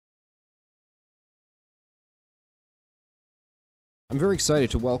I'm very excited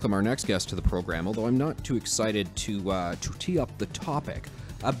to welcome our next guest to the program, although I'm not too excited to tee up the topic.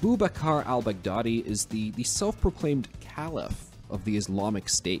 Abu Bakr al-Baghdadi is the self-proclaimed caliph of the Islamic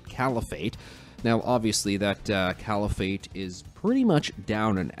State Caliphate. Now, obviously, that caliphate is pretty much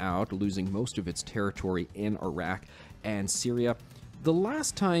down and out, losing most of its territory in Iraq and Syria. The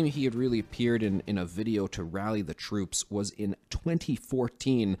last time he had really appeared in a video to rally the troops was in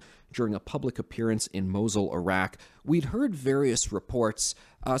 2014 during a public appearance in Mosul, Iraq. We'd heard various reports,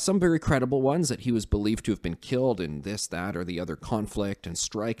 some very credible ones, that he was believed to have been killed in this, that, or the other conflict and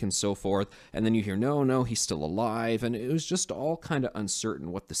strike and so forth. And then you hear, no, he's still alive. And it was just all kind of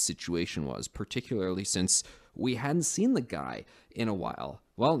uncertain what the situation was, particularly since we hadn't seen the guy in a while.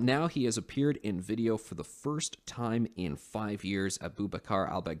 Well, now he has appeared in video for the first time in 5 years. Abu Bakr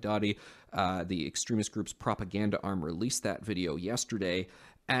al-Baghdadi, the extremist group's propaganda arm, released that video yesterday,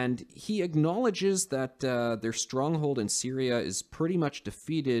 and he acknowledges that their stronghold in Syria is pretty much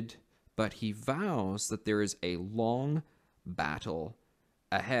defeated, but he vows that there is a long battle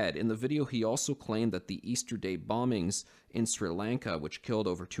ahead. In the video, he also claimed that the Easter Day bombings in Sri Lanka, which killed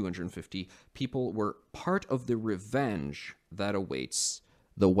over 250 people, were part of the revenge that awaits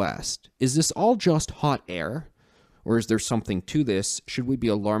the West. Is this all just hot air, or is there something to this? Should we be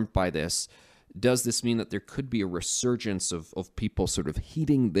alarmed by this? Does this mean that there could be a resurgence of people sort of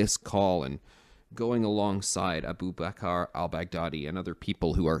heeding this call and going alongside Abu Bakr al-Baghdadi and other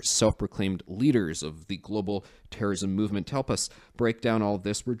people who are self-proclaimed leaders of the global terrorism movement? To help us break down all of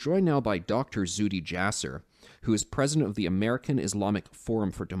this, we're joined now by Dr. Zuhdi Jasser, who is president of the American Islamic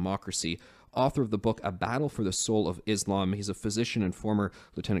Forum for Democracy, author of the book A Battle for the Soul of Islam. He's a physician and former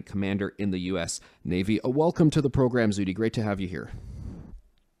lieutenant commander in the U.S. Navy. Welcome to the program, Zuhdi. Great to have you here.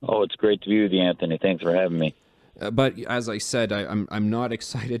 Oh, it's great to be with you, Anthony. Thanks for having me. But as I said, I'm not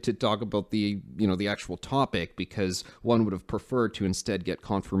excited to talk about the actual topic, because one would have preferred to instead get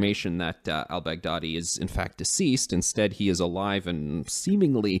confirmation that al-Baghdadi is in fact deceased. Instead, he is alive and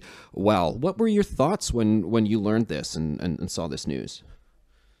seemingly well. What were your thoughts when you learned this and saw this news?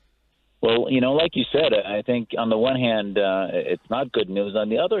 Well, like you said, I think on the one hand, it's not good news. On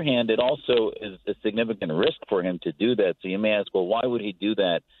the other hand, it also is a significant risk for him to do that. So you may ask, well, why would he do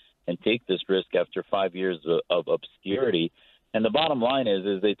that and take this risk after 5 years of obscurity? And the bottom line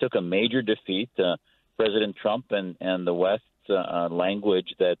is they took a major defeat. President Trump and the West's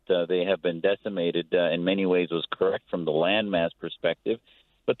language that they have been decimated in many ways was correct from the landmass perspective.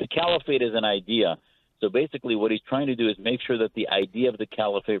 But the caliphate is an idea. So basically what he's trying to do is make sure that the idea of the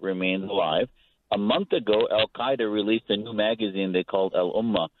caliphate remains alive. A month ago, Al-Qaeda released a new magazine they called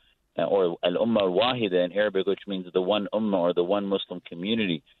Al-Ummah, or Al-Ummah al-Wahida in Arabic, which means the one Ummah, or the one Muslim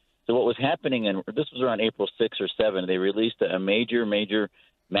community. So what was happening, and this was around April 6 or 7, they released a major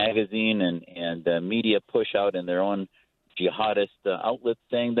magazine and media push out in their own jihadist outlets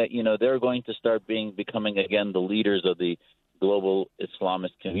saying that, they're going to start becoming again the leaders of the global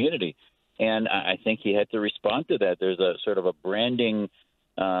Islamist community. And I think he had to respond to that. There's a sort of a branding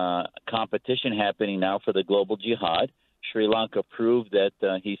competition happening now for the global jihad. Sri Lanka proved that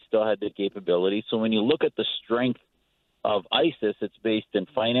he still had the capability. So when you look at the strength of ISIS, it's based in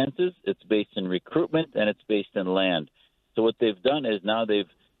finances, it's based in recruitment, and it's based in land. So what they've done is now they've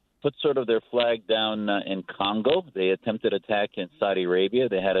put sort of their flag down in Congo. They attempted attack in Saudi Arabia.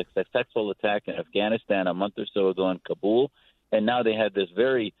 They had a successful attack in Afghanistan a month or so ago in Kabul. And now they had this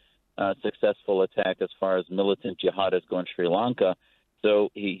very successful attack as far as militant jihadists go in Sri Lanka. So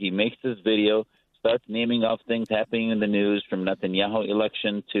he makes this video, starts naming off things happening in the news, from Netanyahu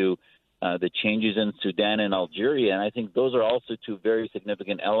election to the changes in Sudan and Algeria. And I think those are also two very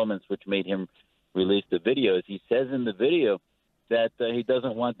significant elements which made him release the videos. He says in the video that he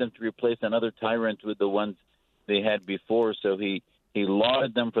doesn't want them to replace another tyrant with the ones they had before. So he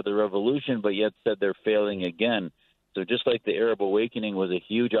lauded them for the revolution, but yet said they're failing again. So just like the Arab awakening was a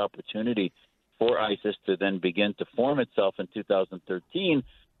huge opportunity for ISIS to then begin to form itself in 2013,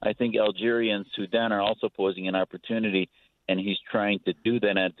 I think Algeria and Sudan are also posing an opportunity, and he's trying to do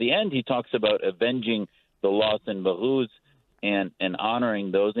that. And at the end, he talks about avenging the loss in Baghuz and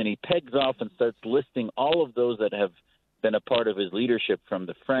honoring those, and he pegs off and starts listing all of those that have been a part of his leadership, from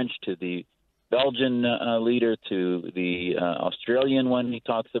the French to the Belgian leader to the Australian one he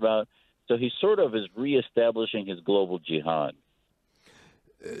talks about. So he sort of is reestablishing his global jihad.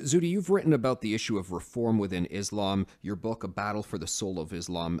 Zuhdi, you've written about the issue of reform within Islam. Your book, A Battle for the Soul of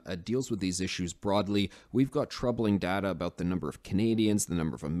Islam, deals with these issues broadly. We've got troubling data about the number of Canadians, the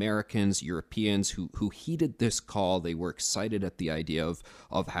number of Americans, Europeans who heeded this call. They were excited at the idea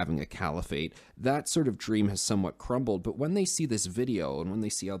of having a caliphate. That sort of dream has somewhat crumbled. But when they see this video and when they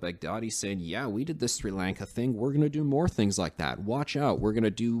see al-Baghdadi saying, yeah, we did this Sri Lanka thing, we're going to do more things like that. Watch out. We're going to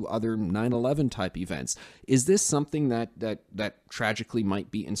do other 9/11 type events. Is this something that tragically might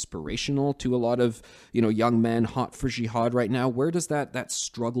be inspirational to a lot of young men hot for jihad right now? Where does that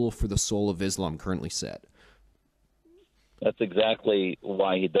struggle for the soul of Islam currently sit? That's exactly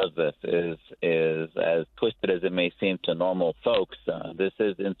why he does this. Is as twisted as it may seem to normal folks, this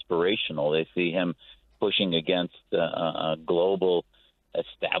is inspirational. They see him pushing against global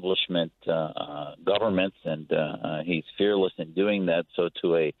establishment governments, and he's fearless in doing that. So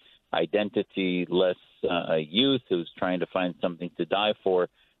to a identity-less youth who's trying to find something to die for,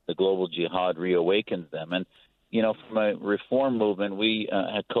 the global jihad reawakens them. And, from a reform movement, we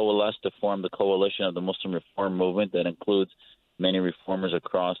had coalesced to form the Coalition of the Muslim Reform Movement that includes many reformers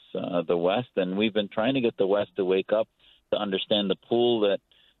across the West. And we've been trying to get the West to wake up, to understand the pool that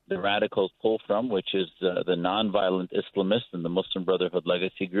the radicals pull from, which is the nonviolent Islamists and the Muslim Brotherhood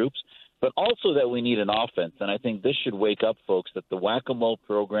legacy groups, but also that we need an offense. And I think this should wake up folks that the whack-a-mole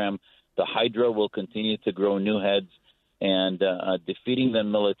program, the Hydra, will continue to grow new heads, and defeating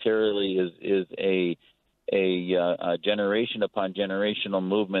them militarily is a generation upon generational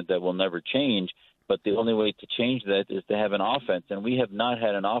movement that will never change. But the only way to change that is to have an offense. And we have not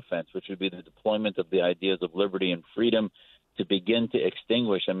had an offense, which would be the deployment of the ideas of liberty and freedom to begin to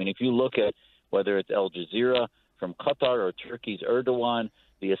extinguish. I mean, if you look at whether it's Al Jazeera from Qatar or Turkey's Erdogan,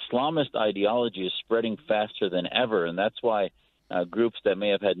 the Islamist ideology is spreading faster than ever. And that's why groups that may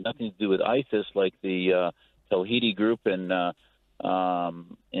have had nothing to do with ISIS, like the Tawhidi group in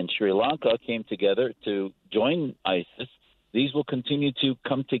Sri Lanka, came together to join ISIS. These will continue to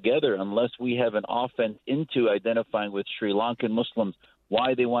come together unless we have an offense into identifying with Sri Lankan Muslims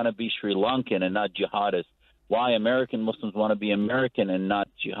why they want to be Sri Lankan and not jihadists, why American Muslims want to be American and not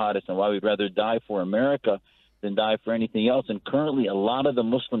jihadists, and why we'd rather die for America than die for anything else. And currently, a lot of the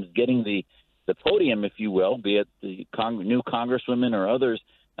Muslims getting the podium, if you will, be it the new congresswomen or others,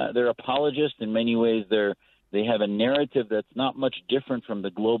 they're apologists. In many ways, they have a narrative that's not much different from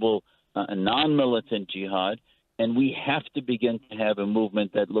the global non-militant jihad. And we have to begin to have a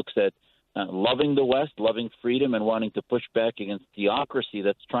movement that looks at loving the West, loving freedom, and wanting to push back against theocracy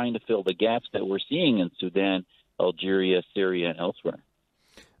that's trying to fill the gaps that we're seeing in Sudan, Algeria, Syria, and elsewhere.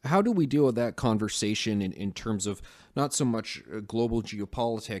 How do we deal with that conversation in terms of not so much global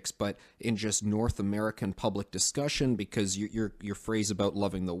geopolitics, but in just North American public discussion? Because your phrase about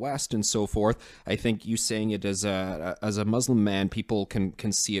loving the West and so forth, I think you saying it as a Muslim man, people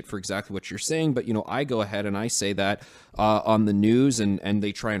can see it for exactly what you're saying. But I go ahead and I say that on the news, and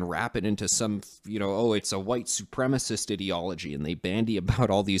they try and wrap it into some it's a white supremacist ideology, and they bandy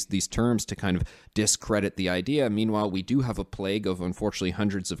about all these terms to kind of discredit the idea. Meanwhile, we do have a plague of, unfortunately,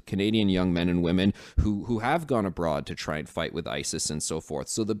 hundreds of Canadian young men and women who have gone abroad to try and fight with ISIS and so forth.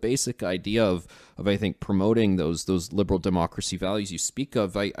 So the basic idea of I think promoting those liberal democracy values you speak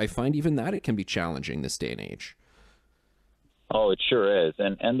of, I find even that it can be challenging this day and age. Oh, it sure is.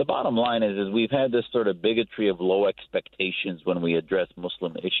 And the bottom line is we've had this sort of bigotry of low expectations when we address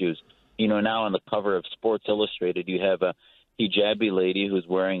Muslim issues. Now on the cover of Sports Illustrated, you have a hijabi lady who's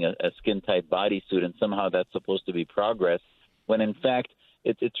wearing a skin-tight bodysuit, and somehow that's supposed to be progress, when in fact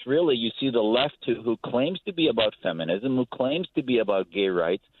it's really, you see the left who claims to be about feminism, who claims to be about gay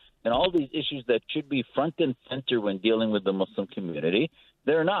rights, and all these issues that should be front and center when dealing with the Muslim community.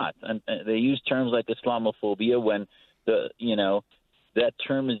 They're not. And they use terms like Islamophobia when that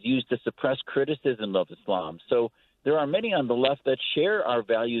term is used to suppress criticism of Islam. So there are many on the left that share our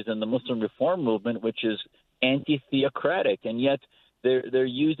values in the Muslim reform movement, which is anti-theocratic, and yet they're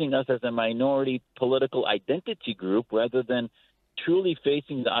using us as a minority political identity group rather than truly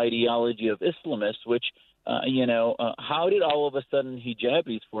facing the ideology of Islamists, which, how did all of a sudden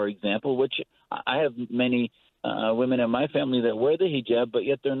hijabis, for example, which I have many women in my family that wear the hijab, but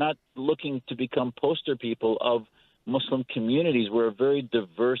yet they're not looking to become poster people of Muslim communities. We're a very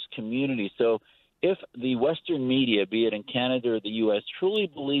diverse community. So if the Western media, be it in Canada or the U.S., truly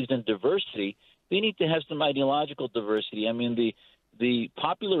believes in diversity, they need to have some ideological diversity. I mean, the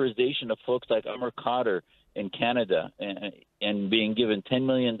popularization of folks like Amr Khader in Canada and being given $10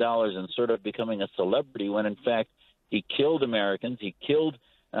 million and sort of becoming a celebrity when, in fact, he killed Americans, he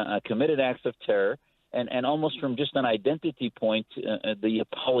committed acts of terror, and almost from just an identity point, the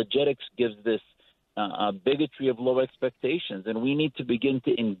apologetics gives this bigotry of low expectations. And we need to begin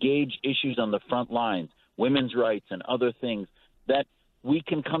to engage issues on the front lines, women's rights and other things that we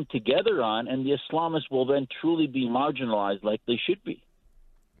can come together on, and the Islamists will then truly be marginalized like they should be.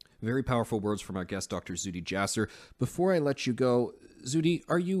 Very powerful words from our guest, Dr. Zuhdi Jasser. Before I let you go, Zuhdi,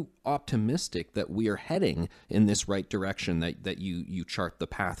 are you optimistic that we are heading in this right direction that you chart the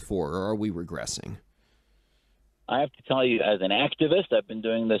path for, or are we regressing? I have to tell you, as an activist, I've been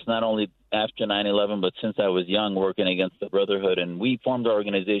doing this not only after 9/11, but since I was young, working against the Brotherhood. And we formed our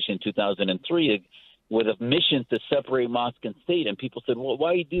organization in 2003 with a mission to separate mosque and state. And people said, well,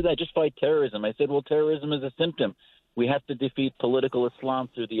 why do you do that? Just fight terrorism. I said, well, terrorism is a symptom. We have to defeat political Islam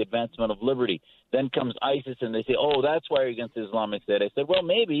through the advancement of liberty. Then comes ISIS, and they say, oh, that's why you're against the Islamic State. I said, well,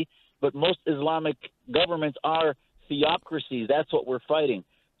 maybe, but most Islamic governments are theocracies. That's what we're fighting.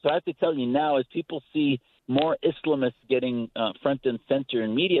 So I have to tell you now, as people see more Islamists getting front and center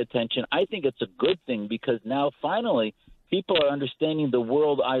in media attention, I think it's a good thing, because now finally people are understanding the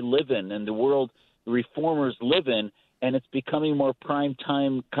world I live in and the world the reformers live in, and it's becoming more prime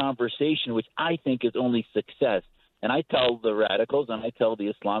time conversation, which I think is only success. And I tell the radicals and I tell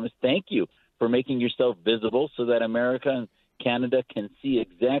the Islamists, thank you for making yourself visible so that America and Canada can see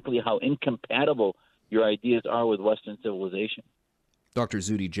exactly how incompatible your ideas are with Western civilization. Dr.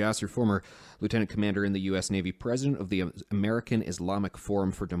 Zuhdi Jasser, former lieutenant commander in the U.S. Navy, president of the American Islamic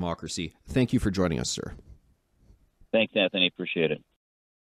Forum for Democracy. Thank you for joining us, sir. Thanks, Anthony. Appreciate it.